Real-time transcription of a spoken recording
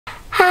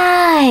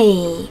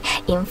Hey!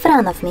 In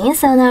front of me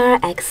is Honor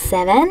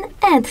X7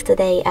 and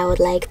today I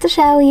would like to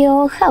show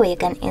you how you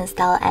can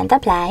install and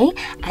apply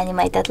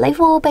animated live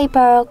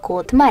wallpaper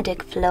called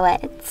Magic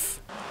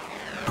Fluids.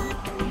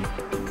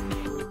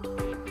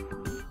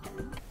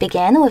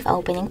 Begin with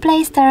opening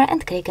Play Store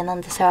and clicking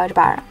on the search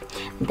bar.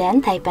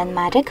 Then type in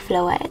Magic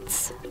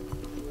Fluids.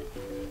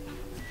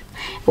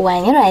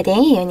 When you're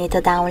ready, you need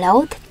to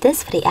download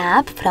this free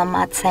app from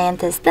Mad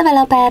Scientist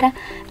developer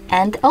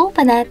and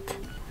open it.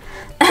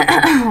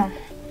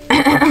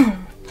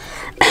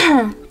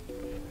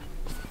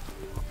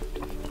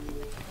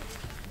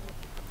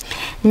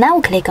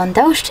 Now click on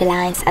those two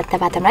lines at the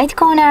bottom right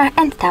corner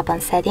and tap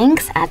on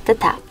Settings at the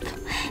top.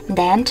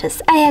 Then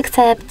choose I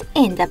accept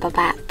in the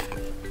pop-up.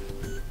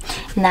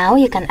 Now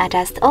you can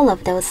adjust all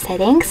of those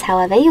settings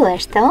however you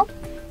wish to.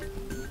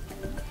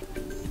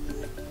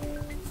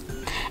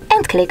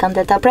 And click on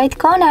the top right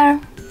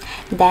corner.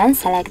 Then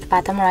select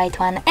bottom right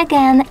one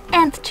again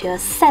and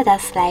choose Set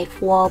as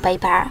Live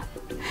Wallpaper.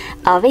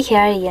 Over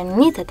here you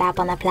need to tap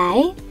on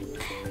Apply,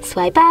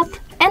 swipe up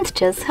and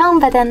choose Home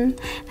button.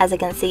 As you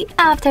can see,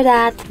 after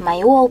that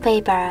my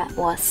wallpaper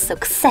was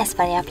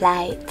successfully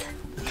applied.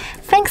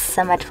 Thanks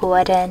so much for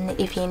watching.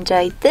 If you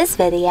enjoyed this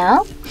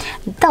video,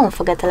 don't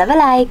forget to leave a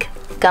like,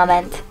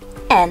 comment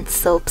and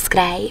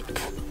subscribe.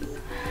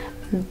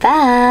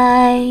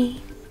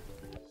 Bye!